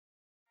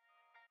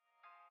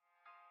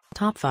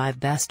Top 5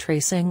 Best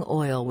Racing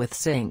Oil with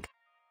Zinc.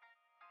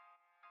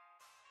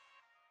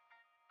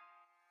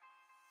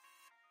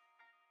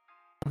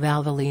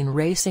 Valvoline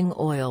Racing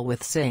Oil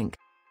with Zinc.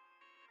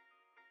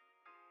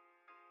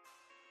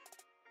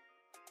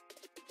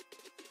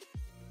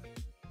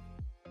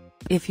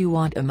 If you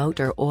want a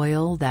motor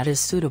oil that is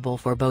suitable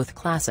for both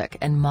classic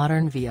and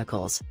modern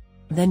vehicles,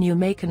 then you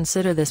may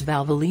consider this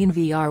Valvoline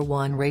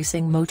VR1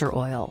 Racing Motor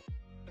Oil.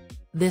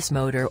 This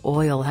motor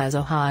oil has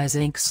a high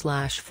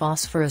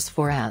zinc/phosphorus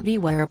for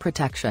anti-wear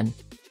protection.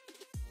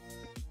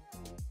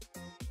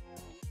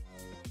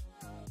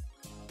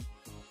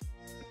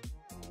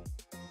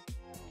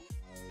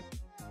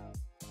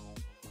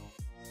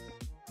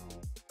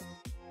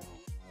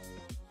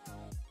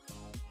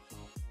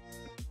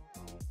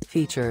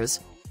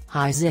 Features: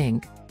 high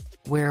zinc,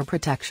 wear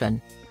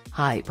protection,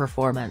 high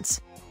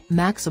performance,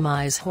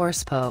 maximize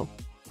horsepower.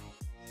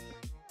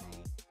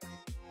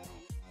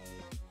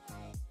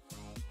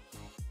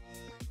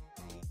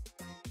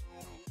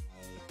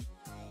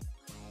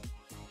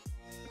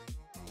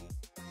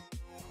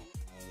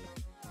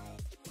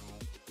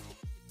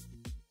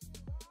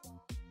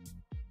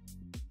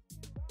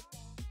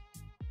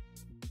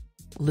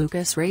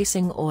 Lucas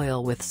Racing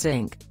Oil with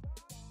Zinc.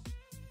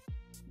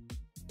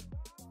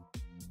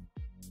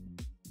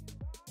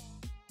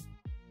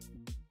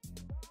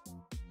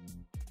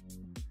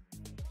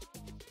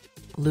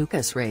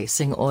 Lucas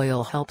Racing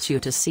Oil helps you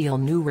to seal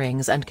new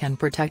rings and can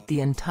protect the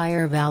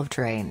entire valve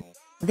train.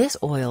 This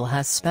oil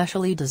has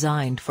specially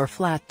designed for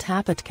flat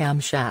tappet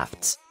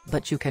camshafts,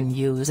 but you can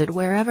use it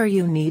wherever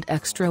you need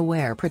extra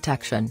wear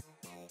protection.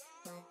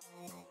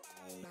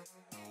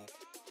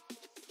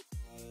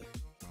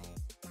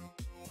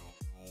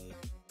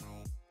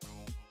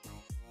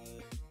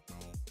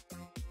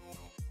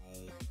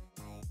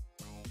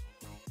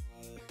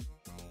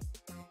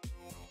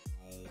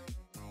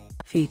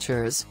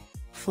 Features: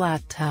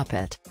 flat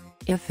tappet,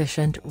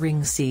 efficient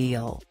ring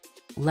seal,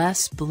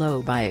 less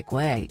blow-by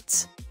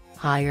weights,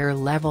 higher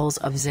levels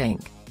of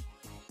zinc.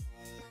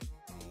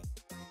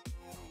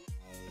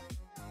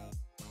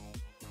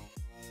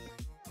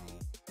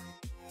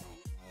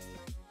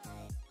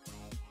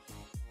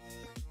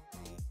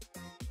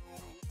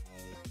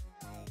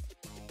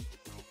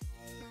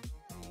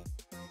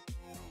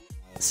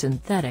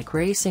 Synthetic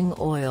racing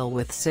oil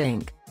with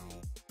zinc.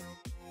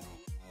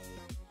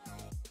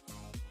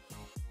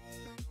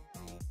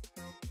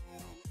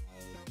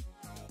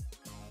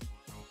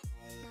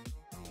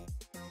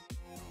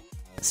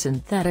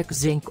 Synthetic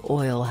zinc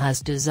oil has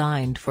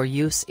designed for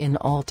use in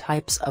all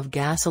types of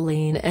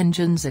gasoline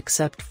engines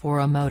except for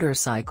a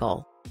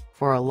motorcycle.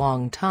 For a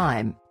long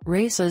time,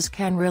 races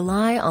can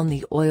rely on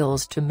the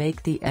oils to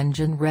make the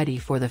engine ready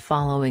for the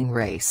following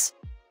race.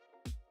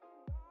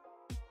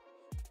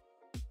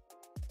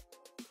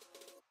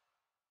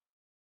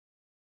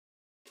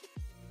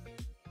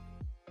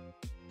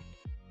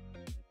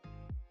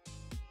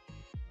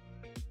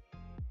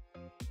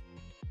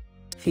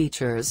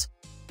 Features: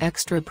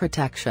 extra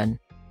protection,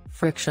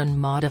 friction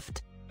modified,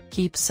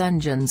 keeps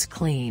engines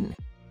clean,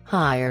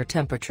 higher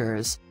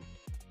temperatures.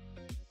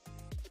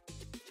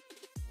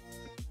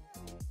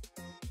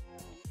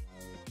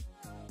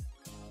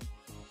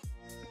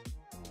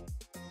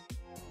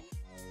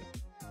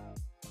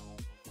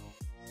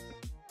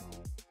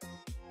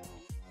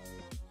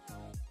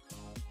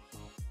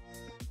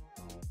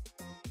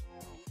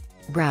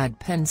 Brad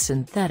Penn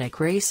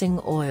Synthetic Racing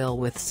Oil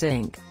with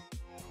Zinc.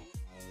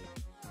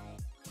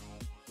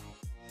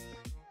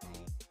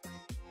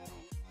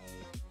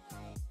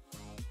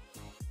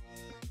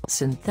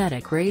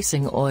 Synthetic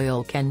racing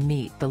oil can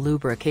meet the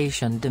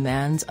lubrication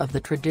demands of the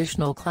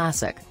traditional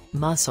classic,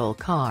 muscle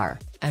car,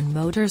 and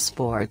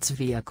motorsports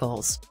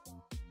vehicles.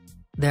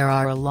 There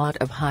are a lot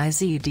of high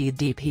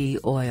ZDDP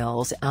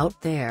oils out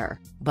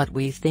there, but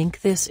we think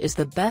this is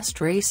the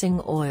best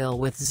racing oil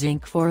with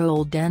zinc for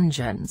old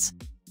engines.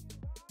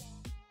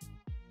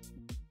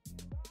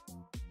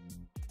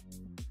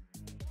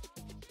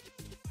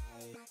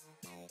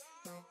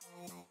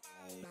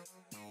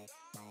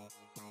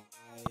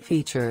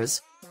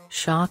 Features: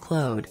 shock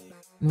load,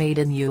 made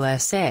in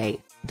USA,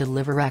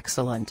 deliver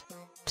excellent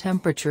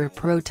temperature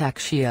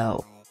protection.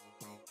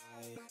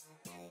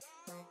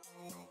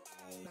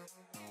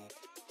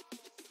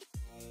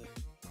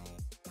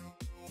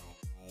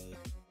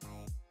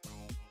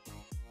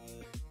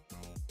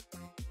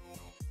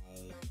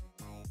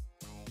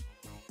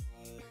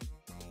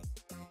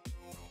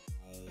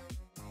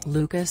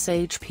 Lucas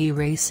HP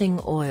Racing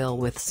Oil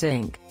with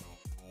Zinc.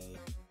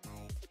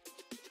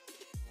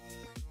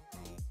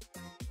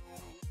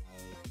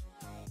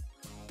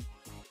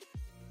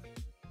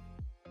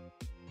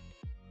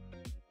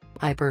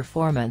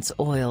 High-performance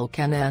oil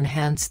can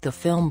enhance the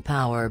film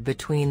power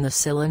between the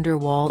cylinder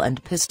wall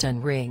and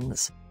piston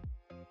rings.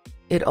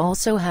 It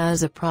also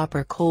has a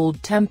proper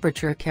cold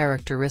temperature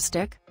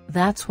characteristic,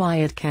 that's why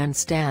it can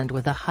stand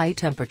with the high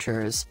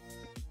temperatures.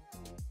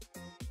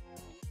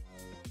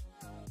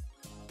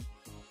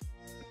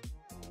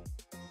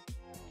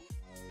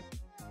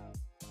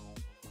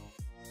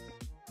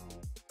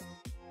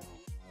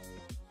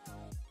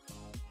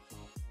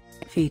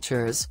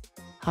 Features: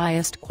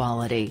 highest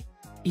quality,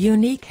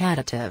 unique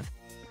additive,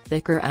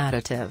 thicker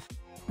additive,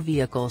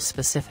 vehicle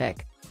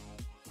specific.